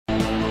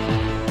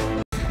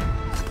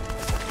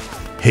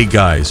Hey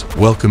guys,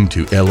 welcome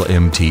to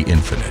LMT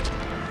Infinite.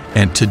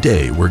 And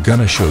today we're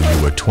gonna show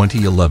you a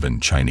 2011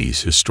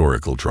 Chinese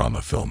historical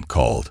drama film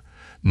called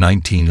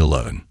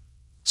 1911.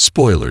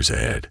 Spoilers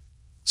ahead.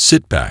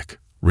 Sit back,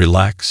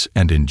 relax,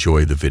 and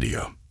enjoy the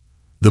video.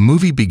 The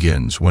movie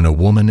begins when a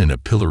woman in a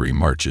pillory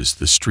marches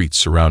the streets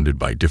surrounded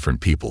by different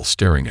people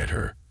staring at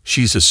her.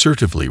 She's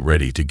assertively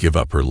ready to give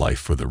up her life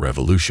for the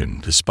revolution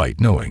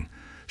despite knowing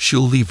she'll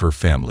leave her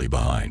family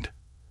behind.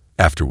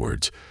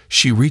 Afterwards,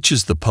 she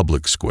reaches the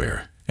public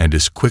square and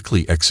is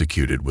quickly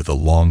executed with a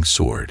long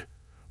sword.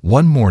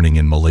 One morning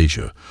in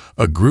Malaysia,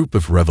 a group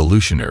of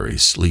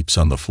revolutionaries sleeps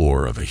on the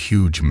floor of a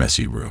huge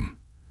messy room.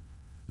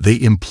 They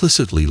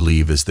implicitly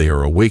leave as they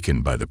are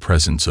awakened by the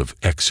presence of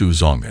Xu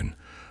Zongen,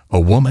 a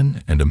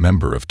woman and a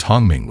member of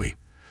Tongminghui,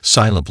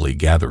 silently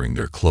gathering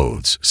their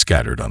clothes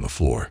scattered on the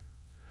floor.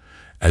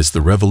 As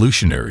the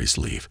revolutionaries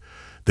leave,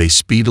 they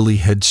speedily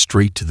head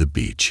straight to the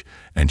beach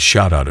and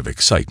shout out of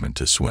excitement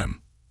to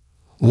swim.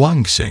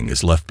 Huang Xing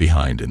is left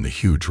behind in the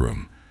huge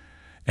room,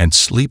 and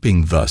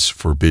sleeping thus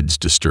forbids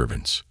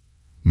disturbance.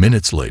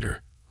 Minutes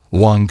later,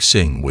 Huang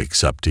Xing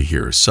wakes up to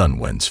hear Sun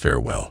Wen's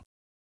farewell.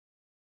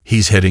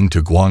 He's heading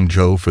to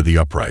Guangzhou for the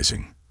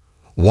uprising.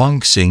 Huang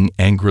Xing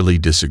angrily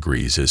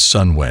disagrees as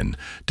Sun Wen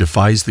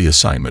defies the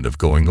assignment of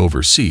going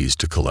overseas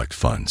to collect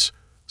funds.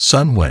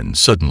 Sun Wen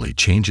suddenly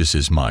changes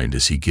his mind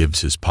as he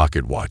gives his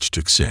pocket watch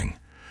to Xing.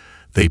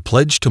 They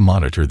pledge to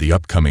monitor the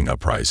upcoming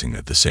uprising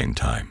at the same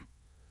time.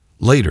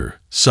 Later,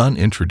 Sun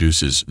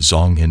introduces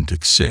Zongen to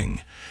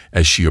Xing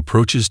as she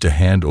approaches to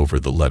hand over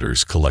the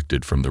letters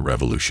collected from the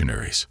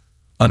revolutionaries.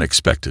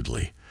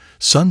 Unexpectedly,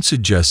 Sun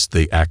suggests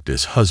they act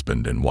as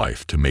husband and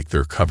wife to make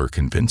their cover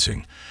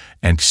convincing,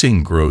 and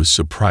Xing grows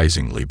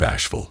surprisingly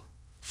bashful.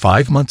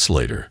 5 months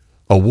later,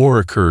 a war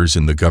occurs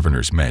in the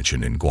governor's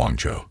mansion in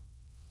Guangzhou.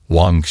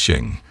 Huang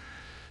Xing,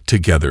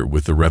 together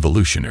with the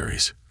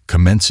revolutionaries,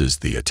 commences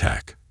the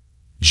attack.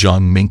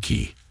 Zhang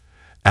Mingqi,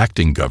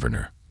 acting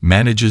governor,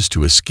 manages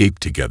to escape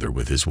together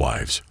with his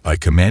wives by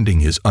commanding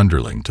his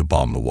underling to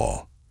bomb the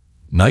wall.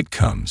 Night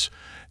comes,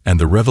 and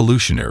the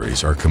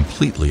revolutionaries are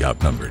completely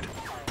outnumbered.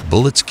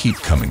 Bullets keep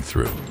coming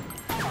through,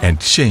 and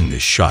Xing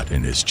is shot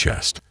in his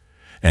chest,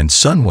 and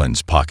Sun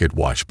Wen's pocket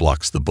watch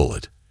blocks the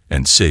bullet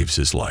and saves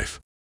his life.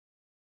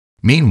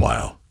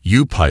 Meanwhile,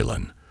 Yu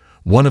Pailan,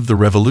 one of the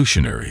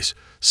revolutionaries,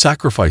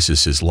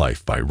 sacrifices his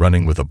life by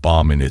running with a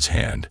bomb in his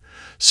hand,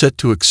 set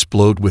to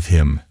explode with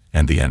him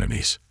and the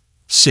enemies.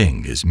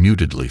 Xing is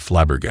mutedly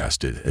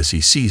flabbergasted as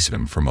he sees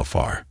him from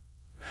afar.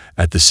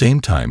 At the same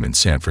time in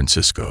San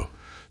Francisco,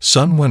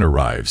 Sun Wen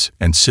arrives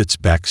and sits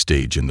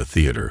backstage in the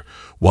theater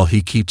while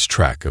he keeps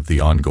track of the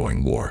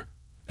ongoing war.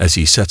 As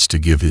he sets to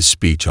give his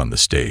speech on the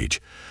stage,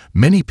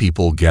 many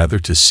people gather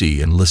to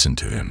see and listen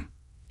to him.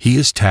 He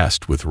is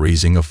tasked with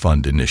raising a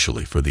fund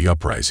initially for the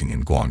uprising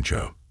in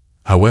Guangzhou.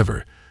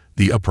 However,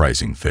 the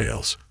uprising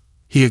fails.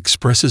 He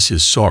expresses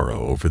his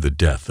sorrow over the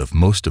death of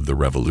most of the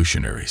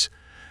revolutionaries,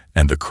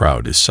 and the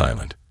crowd is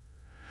silent.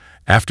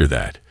 After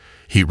that,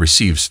 he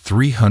receives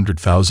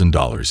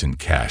 $300,000 in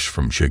cash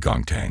from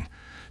Zhigongtang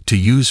to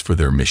use for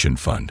their mission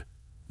fund.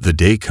 The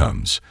day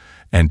comes,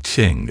 and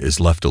Xing is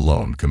left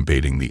alone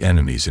combating the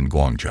enemies in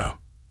Guangzhou.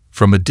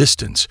 From a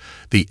distance,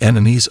 the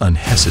enemies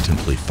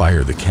unhesitantly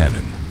fire the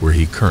cannon where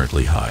he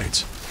currently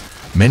hides.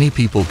 Many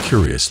people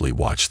curiously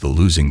watch the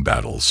losing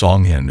battle.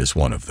 Zongen is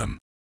one of them.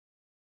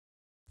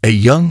 A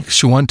young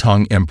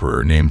Xuantong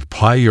emperor named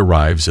Pai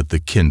arrives at the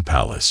Qin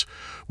palace,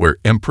 where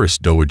Empress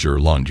Dowager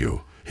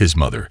Longyu, his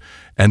mother,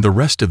 and the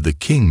rest of the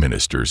king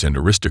ministers and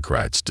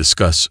aristocrats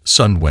discuss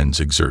Sun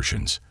Wen's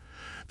exertions.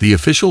 The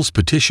officials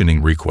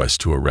petitioning request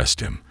to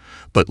arrest him,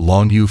 but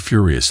Longyu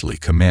furiously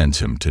commands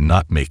him to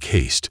not make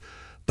haste,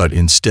 but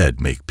instead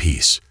make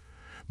peace.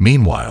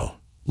 Meanwhile,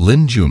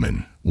 Lin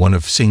Juman, one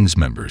of Xing's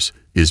members,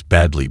 is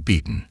badly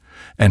beaten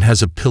and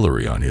has a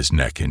pillory on his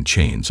neck and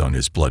chains on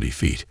his bloody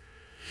feet.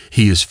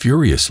 He is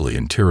furiously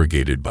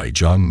interrogated by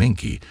Zhang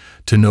Mingqi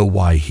to know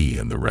why he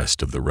and the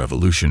rest of the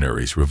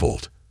revolutionaries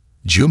revolt.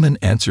 Juman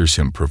answers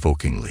him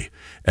provokingly,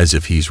 as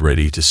if he's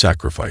ready to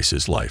sacrifice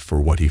his life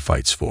for what he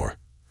fights for.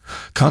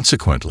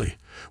 Consequently,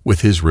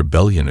 with his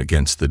rebellion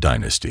against the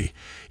dynasty,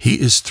 he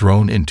is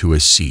thrown into a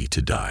sea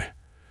to die.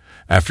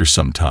 After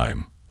some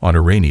time, on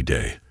a rainy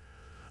day,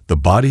 the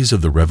bodies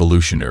of the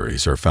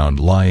revolutionaries are found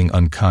lying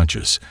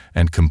unconscious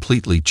and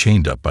completely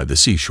chained up by the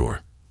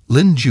seashore.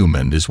 Lin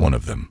Juman is one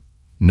of them.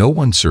 No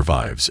one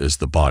survives as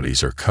the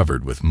bodies are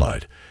covered with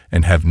mud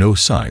and have no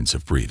signs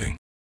of breathing.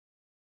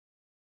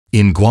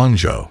 In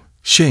Guangzhou,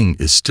 Xing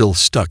is still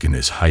stuck in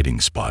his hiding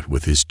spot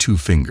with his 2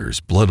 fingers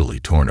bloodily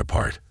torn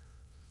apart.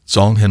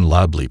 Zongen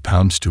loudly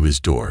pounds to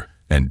his door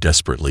and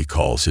desperately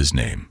calls his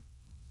name.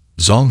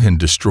 Zongen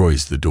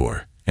destroys the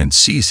door and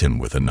sees him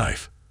with a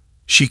knife.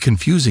 She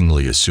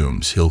confusingly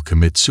assumes he'll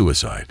commit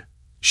suicide.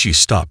 She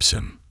stops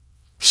him.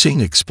 Xing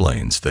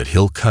explains that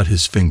he'll cut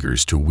his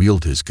fingers to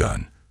wield his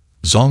gun.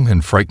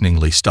 Zongen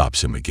frighteningly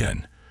stops him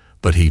again,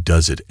 but he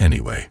does it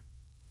anyway.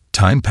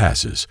 Time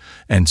passes,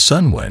 and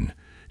Sun Wen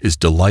is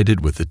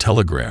delighted with the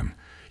telegram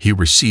he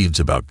receives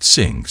about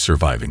Xing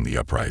surviving the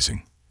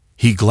uprising.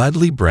 He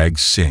gladly brags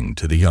Xing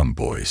to the young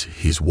boys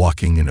he's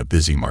walking in a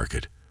busy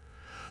market.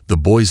 The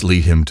boys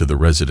lead him to the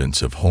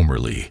residence of Homer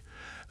Lee,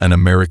 an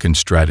American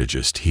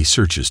strategist he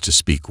searches to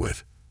speak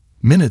with.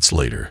 Minutes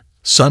later,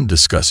 Sun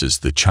discusses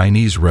the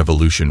Chinese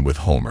Revolution with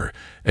Homer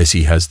as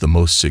he has the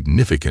most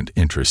significant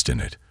interest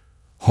in it.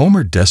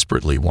 Homer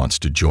desperately wants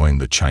to join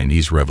the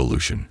Chinese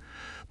Revolution,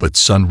 but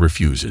Sun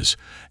refuses,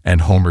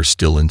 and Homer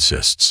still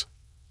insists.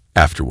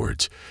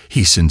 Afterwards,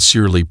 he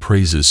sincerely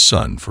praises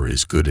Sun for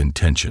his good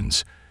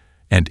intentions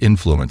and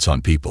influence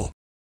on people.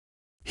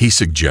 He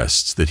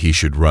suggests that he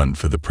should run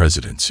for the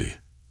presidency.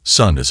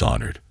 Sun is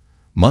honored.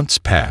 Months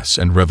pass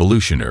and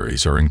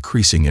revolutionaries are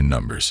increasing in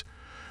numbers.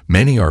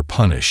 Many are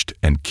punished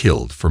and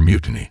killed for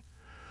mutiny.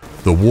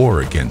 The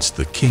war against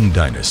the Qing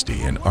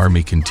Dynasty and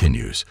army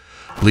continues,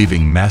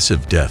 leaving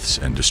massive deaths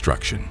and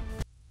destruction.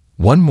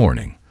 One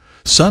morning,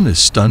 Sun is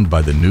stunned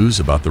by the news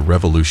about the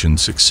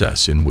revolution's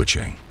success in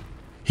Wuchang.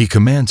 He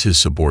commands his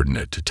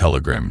subordinate to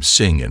telegram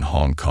Xing in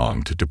Hong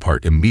Kong to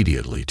depart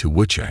immediately to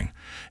Wuchang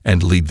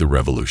and lead the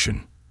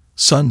revolution.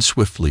 Sun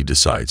swiftly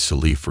decides to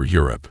leave for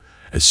Europe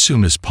as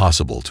soon as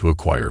possible to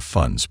acquire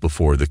funds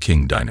before the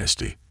Qing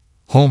Dynasty.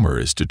 Homer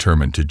is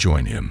determined to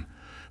join him,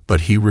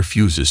 but he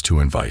refuses to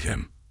invite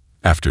him.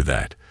 After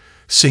that,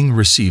 Xing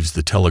receives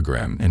the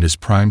telegram and is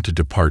primed to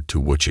depart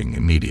to Wuchang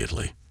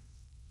immediately.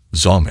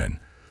 Zongmen,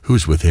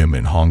 who's with him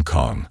in Hong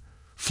Kong,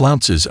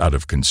 flounces out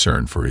of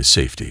concern for his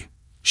safety.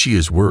 She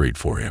is worried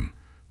for him,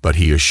 but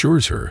he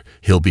assures her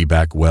he'll be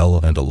back well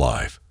and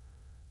alive.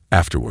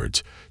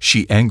 Afterwards,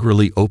 she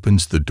angrily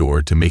opens the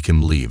door to make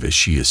him leave as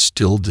she is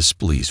still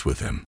displeased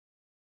with him.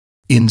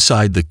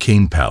 Inside the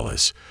Qing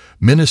Palace,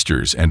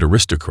 ministers and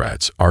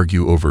aristocrats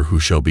argue over who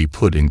shall be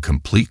put in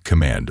complete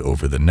command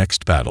over the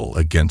next battle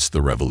against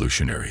the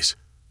revolutionaries.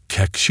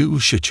 Kekshu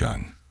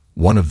Shicheng,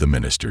 one of the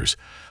ministers,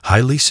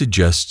 highly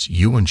suggests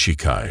Yuan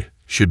Shikai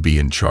should be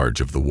in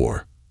charge of the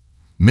war.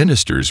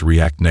 Ministers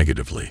react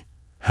negatively.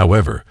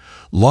 However,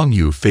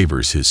 Longyu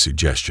favors his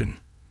suggestion.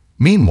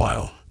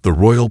 Meanwhile, the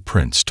royal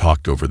prince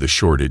talked over the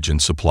shortage in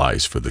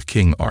supplies for the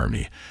Qing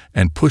army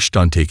and pushed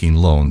on taking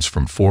loans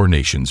from 4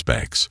 nations'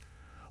 banks.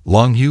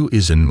 Longyu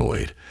is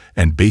annoyed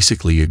and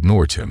basically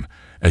ignores him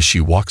as she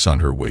walks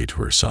on her way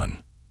to her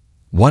son.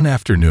 One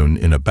afternoon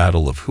in a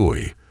battle of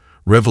Hui,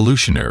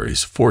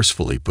 revolutionaries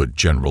forcefully put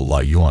General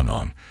Lai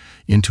Yuanong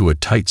into a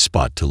tight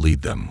spot to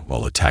lead them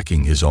while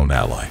attacking his own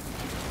ally.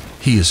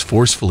 He is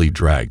forcefully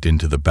dragged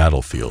into the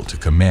battlefield to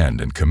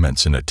command and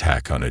commence an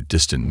attack on a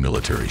distant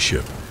military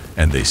ship,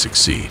 and they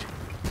succeed.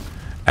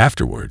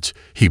 Afterwards,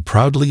 he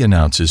proudly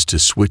announces to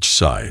switch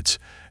sides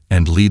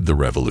and lead the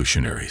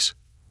revolutionaries.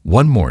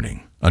 One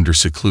morning, under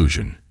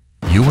seclusion,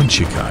 Yuan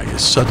Shikai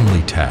is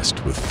suddenly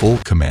tasked with full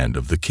command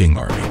of the Qing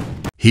army.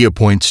 He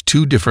appoints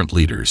 2 different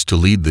leaders to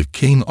lead the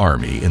Qing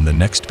army in the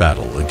next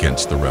battle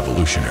against the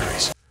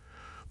revolutionaries.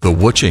 The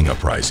Wuchang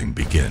uprising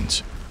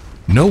begins.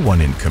 No one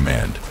in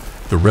command.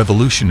 The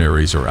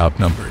revolutionaries are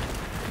outnumbered,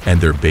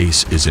 and their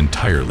base is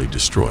entirely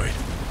destroyed.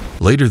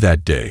 Later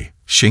that day,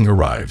 Xing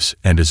arrives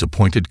and is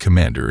appointed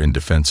commander in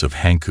defense of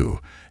Hankou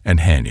and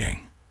Hanyang.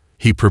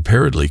 He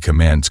preparedly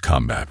commands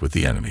combat with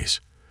the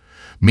enemies.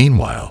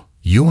 Meanwhile,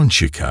 Yuan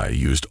Shikai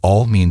used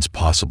all means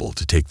possible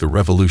to take the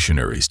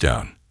revolutionaries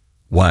down.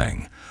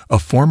 Wang, a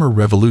former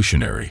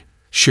revolutionary,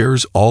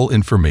 shares all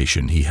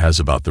information he has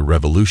about the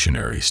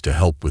revolutionaries to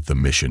help with the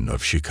mission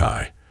of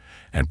Shikai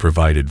and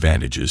provide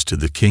advantages to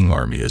the Qing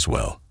army as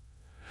well.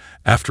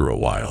 After a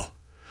while,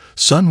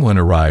 Sun Wen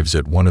arrives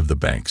at one of the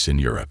banks in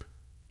Europe.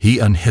 He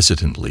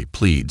unhesitantly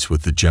pleads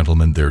with the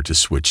gentlemen there to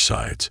switch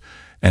sides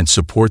and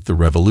support the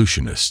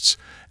revolutionists,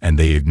 and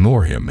they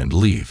ignore him and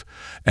leave,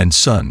 and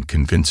Sun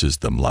convinces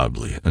them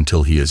loudly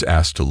until he is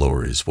asked to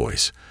lower his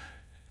voice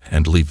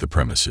and leave the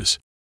premises.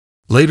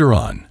 Later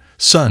on,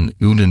 Sun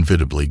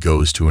inevitably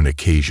goes to an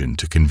occasion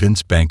to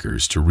convince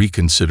bankers to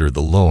reconsider the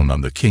loan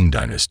on the Qing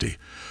Dynasty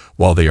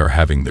while they are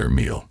having their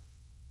meal.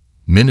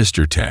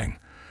 Minister Tang,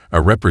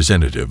 a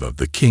representative of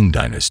the Qing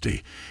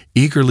Dynasty,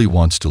 eagerly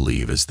wants to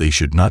leave as they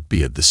should not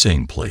be at the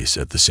same place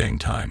at the same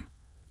time.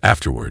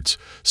 Afterwards,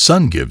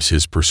 Sun gives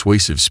his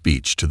persuasive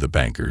speech to the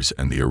bankers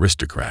and the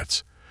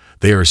aristocrats.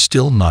 They are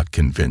still not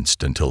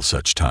convinced until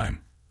such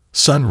time.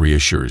 Sun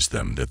reassures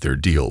them that their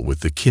deal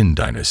with the Qin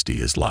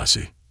Dynasty is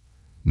lossy.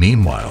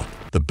 Meanwhile,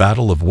 the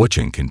Battle of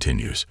Wuchang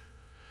continues.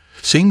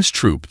 Xing's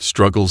troop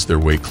struggles their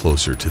way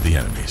closer to the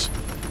enemies.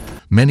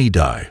 Many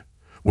die,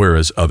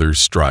 whereas others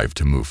strive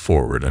to move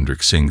forward under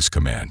Xing's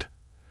command.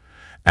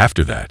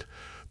 After that,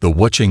 the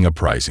Wuchang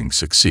uprising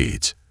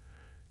succeeds.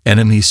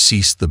 Enemies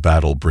cease the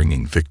battle,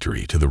 bringing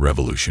victory to the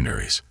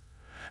revolutionaries.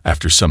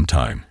 After some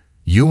time,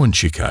 Yuan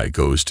Shikai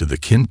goes to the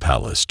Qin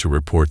palace to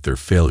report their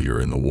failure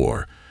in the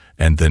war,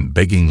 and then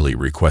beggingly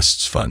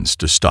requests funds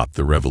to stop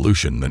the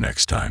revolution the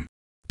next time.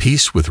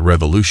 Peace with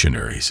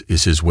revolutionaries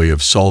is his way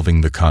of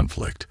solving the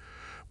conflict,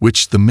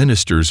 which the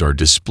ministers are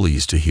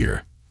displeased to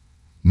hear.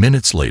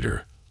 Minutes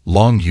later,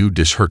 Longyu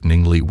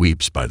dishearteningly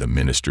weeps by the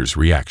minister's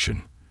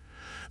reaction.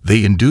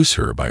 They induce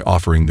her by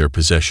offering their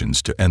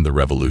possessions to end the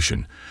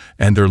revolution,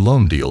 and their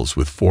loan deals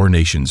with 4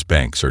 nations'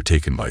 banks are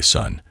taken by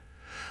Sun,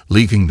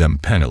 leaving them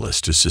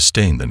penniless to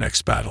sustain the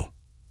next battle.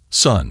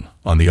 Sun,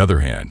 on the other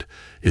hand,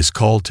 is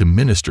called to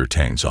Minister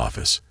Tang's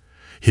office.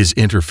 His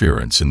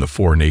interference in the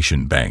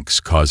four-nation banks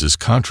causes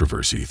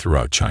controversy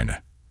throughout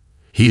China.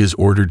 He is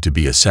ordered to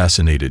be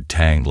assassinated.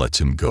 Tang lets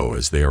him go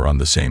as they are on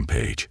the same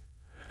page.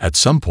 At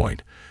some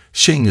point,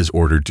 Xing is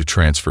ordered to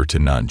transfer to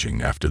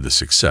Nanjing after the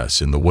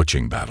success in the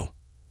Wuqing battle.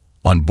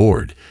 On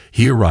board,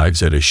 he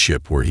arrives at a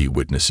ship where he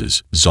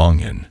witnesses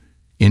Zhongyan.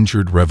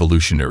 Injured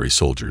revolutionary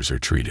soldiers are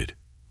treated.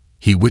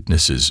 He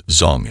witnesses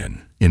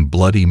Zhongyan in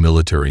bloody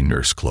military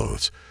nurse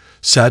clothes,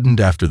 saddened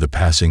after the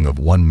passing of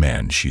one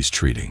man she's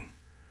treating.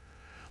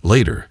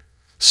 Later,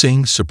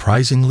 Xing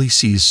surprisingly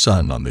sees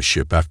Sun on the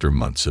ship after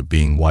months of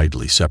being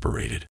widely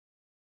separated.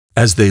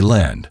 As they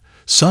land,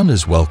 Sun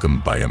is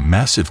welcomed by a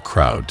massive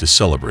crowd to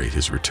celebrate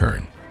his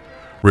return.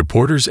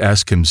 Reporters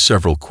ask him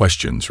several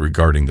questions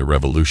regarding the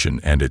revolution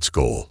and its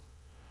goal.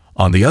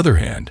 On the other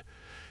hand,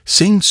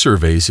 Xing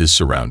surveys his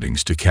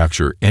surroundings to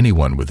capture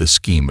anyone with a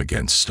scheme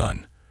against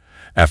Sun.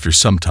 After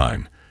some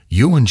time,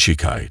 Yuan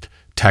Shikai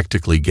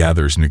tactically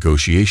gathers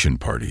negotiation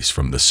parties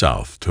from the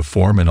south to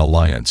form an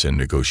alliance and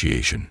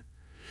negotiation.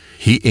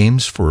 He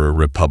aims for a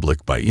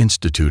republic by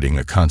instituting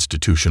a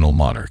constitutional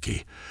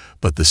monarchy,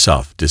 but the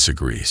south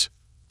disagrees.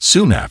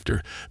 Soon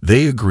after,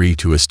 they agree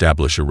to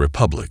establish a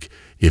republic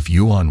if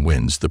Yuan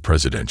wins the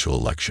presidential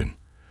election.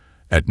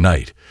 At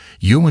night,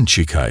 Yuan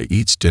Shikai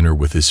eats dinner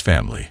with his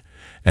family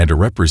and a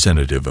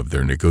representative of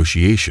their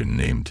negotiation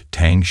named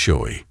Tang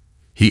Shui.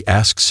 He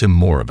asks him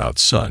more about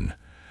Sun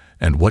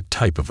and what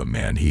type of a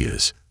man he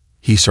is.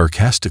 He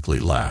sarcastically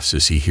laughs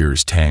as he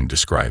hears Tang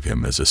describe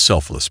him as a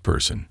selfless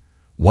person.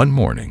 One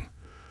morning,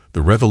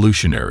 the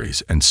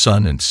revolutionaries and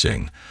Sun and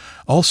Xing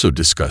also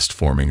discussed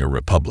forming a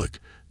republic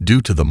due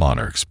to the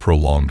monarch's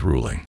prolonged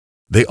ruling.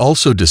 They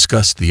also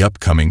discussed the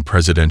upcoming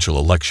presidential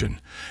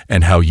election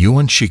and how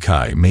Yuan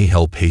Shikai may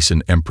help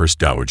hasten Empress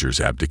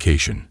Dowager's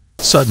abdication.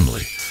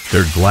 Suddenly,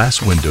 their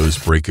glass windows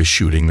break. A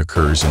shooting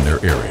occurs in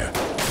their area,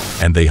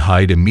 and they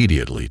hide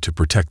immediately to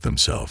protect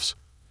themselves.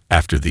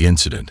 After the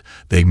incident,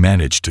 they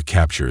manage to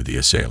capture the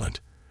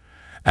assailant.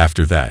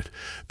 After that,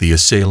 the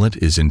assailant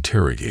is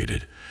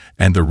interrogated,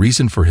 and the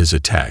reason for his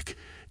attack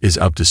is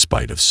out to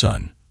spite of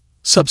Sun.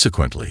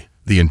 Subsequently,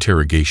 the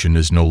interrogation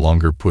is no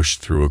longer pushed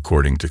through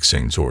according to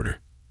Xing's order.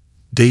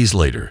 Days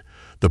later,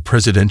 the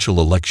presidential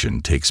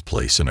election takes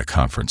place in a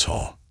conference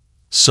hall.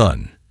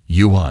 Sun,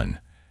 Yuan,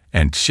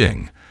 and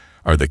Xing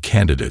are the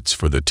candidates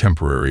for the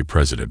temporary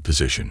president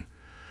position.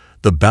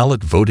 The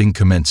ballot voting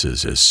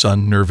commences as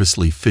Sun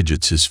nervously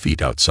fidgets his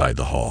feet outside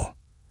the hall.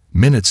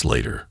 Minutes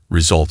later,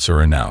 results are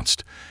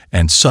announced,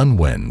 and Sun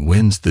Wen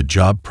wins the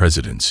job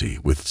presidency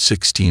with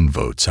 16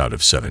 votes out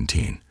of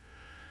 17.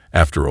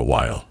 After a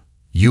while,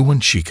 Yuan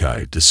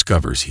Shikai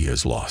discovers he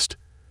has lost.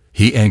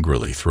 He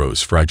angrily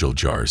throws fragile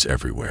jars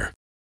everywhere.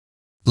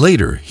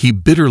 Later, he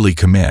bitterly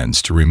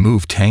commands to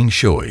remove Tang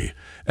Shui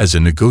as a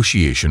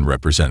negotiation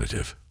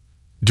representative.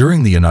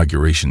 During the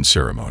inauguration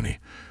ceremony,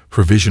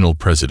 Provisional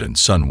President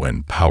Sun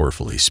Wen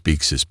powerfully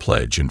speaks his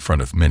pledge in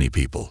front of many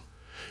people.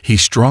 He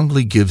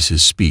strongly gives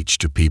his speech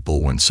to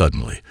people when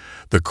suddenly,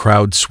 the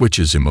crowd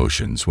switches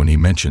emotions when he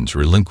mentions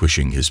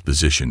relinquishing his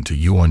position to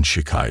Yuan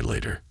Shikai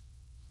later.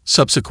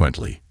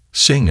 Subsequently,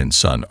 Xing and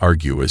Sun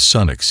argue as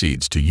Sun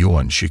accedes to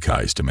Yuan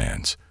Shikai's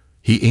demands.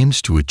 He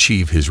aims to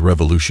achieve his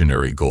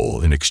revolutionary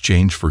goal in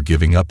exchange for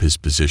giving up his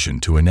position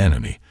to an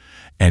enemy,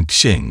 and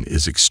Xing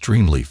is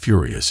extremely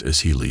furious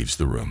as he leaves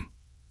the room.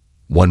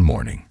 One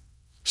morning,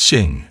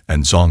 Xing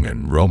and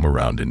Zhongyan roam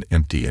around an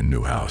empty and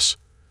new house.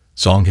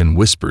 Zhongyan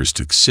whispers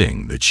to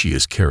Xing that she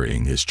is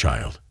carrying his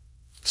child.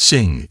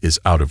 Xing is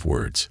out of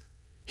words.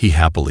 He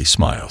happily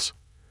smiles.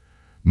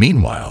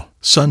 Meanwhile,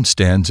 Sun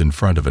stands in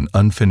front of an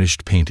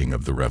unfinished painting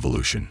of the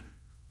revolution.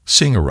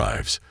 Xing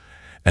arrives,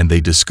 and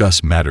they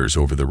discuss matters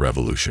over the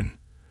revolution.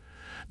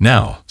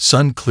 Now,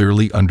 Sun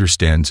clearly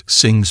understands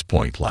Xing's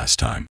point last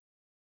time.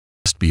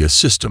 There must be a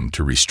system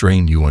to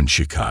restrain Yuan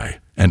Shikai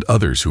and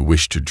others who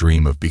wish to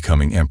dream of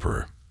becoming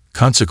emperor.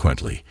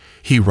 Consequently,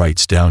 he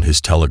writes down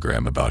his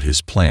telegram about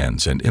his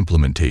plans and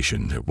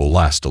implementation that will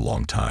last a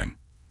long time.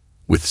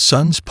 With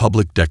Sun's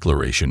public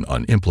declaration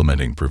on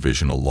implementing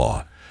provisional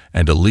law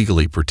and a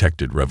legally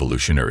protected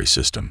revolutionary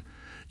system,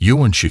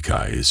 Yuan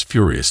Shikai is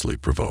furiously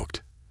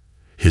provoked.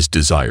 His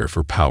desire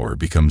for power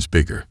becomes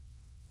bigger.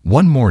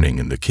 One morning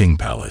in the King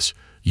Palace,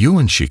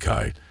 Yuan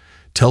Shikai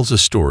tells a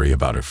story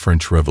about a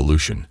French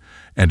Revolution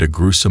and a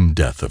gruesome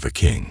death of a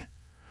king.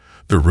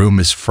 The room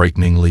is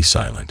frighteningly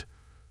silent.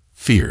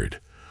 Feared,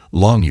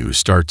 Longyu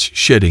starts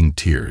shedding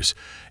tears,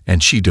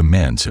 and she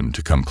demands him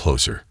to come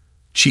closer.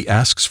 She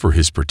asks for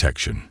his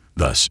protection,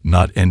 thus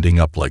not ending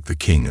up like the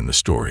king in the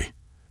story.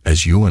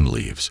 As Yuan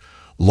leaves,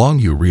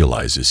 Longyu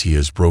realizes he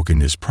has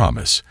broken his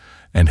promise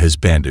and has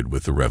banded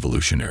with the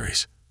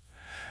revolutionaries.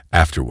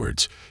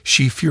 Afterwards,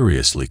 she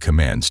furiously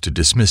commands to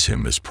dismiss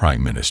him as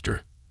prime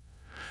minister.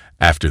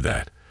 After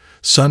that,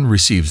 Sun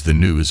receives the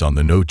news on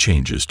the no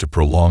changes to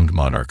prolonged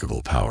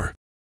monarchical power.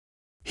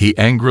 He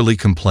angrily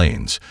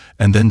complains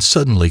and then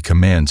suddenly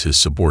commands his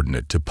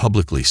subordinate to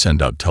publicly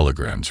send out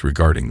telegrams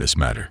regarding this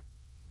matter.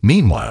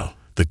 Meanwhile,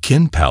 the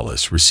Qin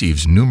palace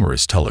receives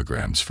numerous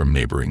telegrams from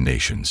neighboring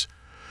nations.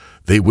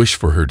 They wish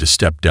for her to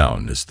step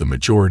down as the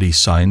majority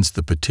signs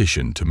the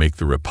petition to make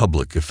the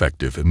republic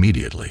effective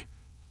immediately.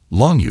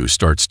 Longyu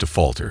starts to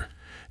falter,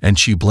 and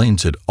she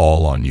blames it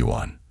all on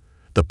Yuan.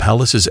 The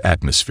palace's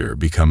atmosphere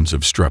becomes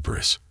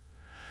obstreperous.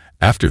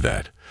 After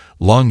that,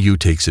 Longyu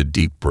takes a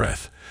deep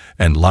breath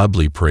and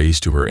loudly prays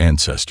to her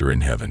ancestor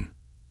in heaven.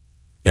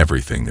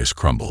 Everything is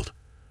crumbled.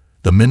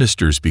 The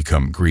ministers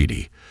become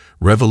greedy,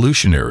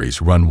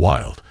 revolutionaries run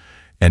wild,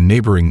 and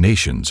neighboring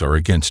nations are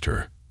against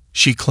her.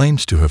 She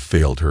claims to have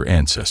failed her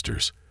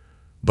ancestors,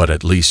 but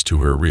at least to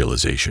her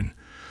realization,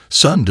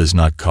 Sun does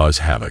not cause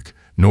havoc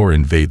nor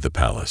invade the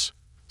palace.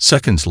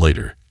 Seconds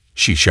later,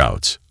 she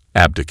shouts,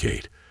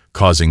 "Abdicate,"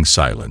 causing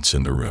silence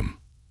in the room.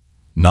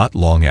 Not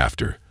long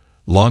after,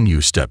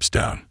 Longyu steps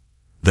down.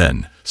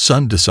 Then,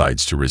 Sun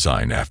decides to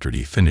resign after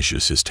he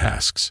finishes his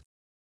tasks.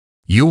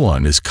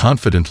 Yuan is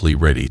confidently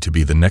ready to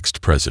be the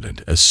next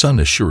president as Sun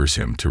assures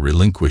him to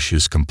relinquish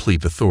his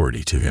complete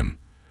authority to him.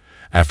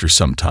 After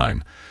some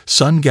time,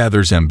 Sun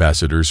gathers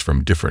ambassadors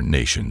from different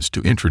nations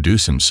to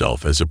introduce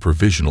himself as a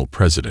provisional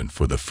president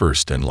for the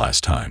first and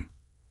last time.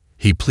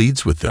 He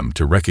pleads with them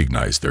to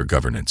recognize their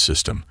governance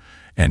system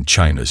and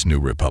China's new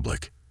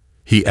republic.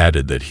 He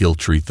added that he'll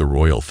treat the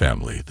royal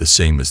family the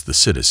same as the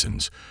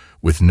citizens,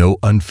 with no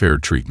unfair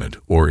treatment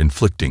or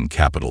inflicting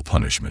capital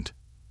punishment.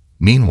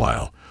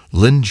 Meanwhile,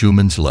 Lin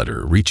Juman's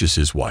letter reaches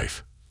his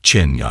wife,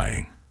 Chen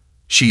Ying.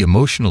 She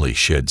emotionally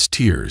sheds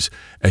tears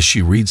as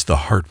she reads the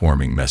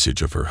heartwarming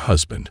message of her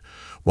husband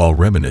while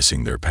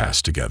reminiscing their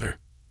past together.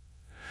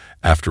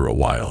 After a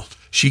while,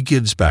 she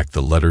gives back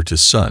the letter to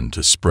Sun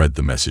to spread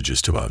the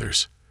messages to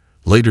others.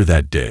 Later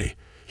that day,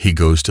 he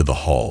goes to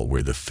the hall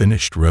where the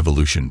finished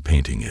revolution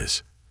painting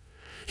is.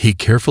 He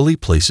carefully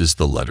places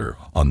the letter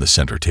on the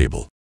center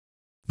table.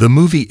 The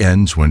movie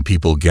ends when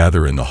people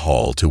gather in the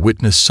hall to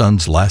witness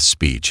Sun's last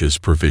speech as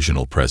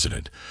provisional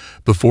president,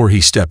 before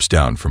he steps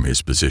down from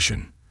his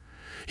position.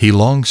 He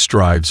long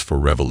strives for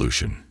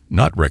revolution,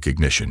 not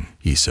recognition,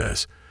 he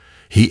says.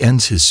 He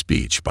ends his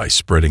speech by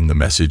spreading the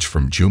message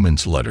from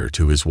Juman's letter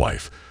to his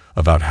wife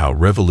about how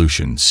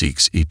revolution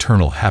seeks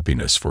eternal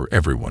happiness for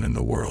everyone in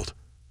the world.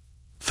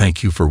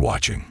 Thank you for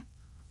watching.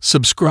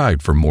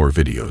 Subscribe for more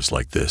videos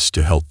like this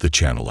to help the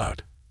channel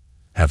out.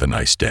 Have a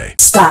nice day.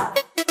 Stop.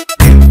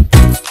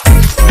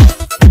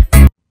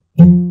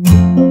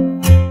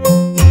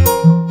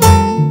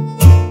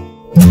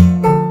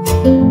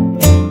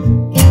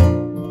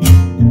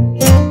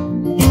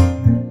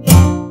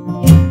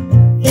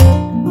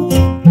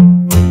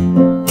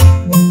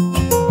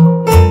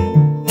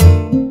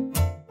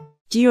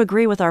 Do you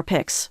agree with our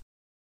picks?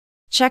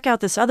 Check out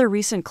this other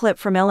recent clip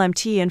from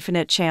LMT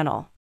Infinite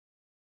channel.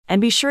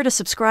 And be sure to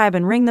subscribe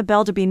and ring the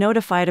bell to be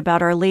notified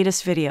about our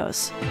latest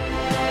videos.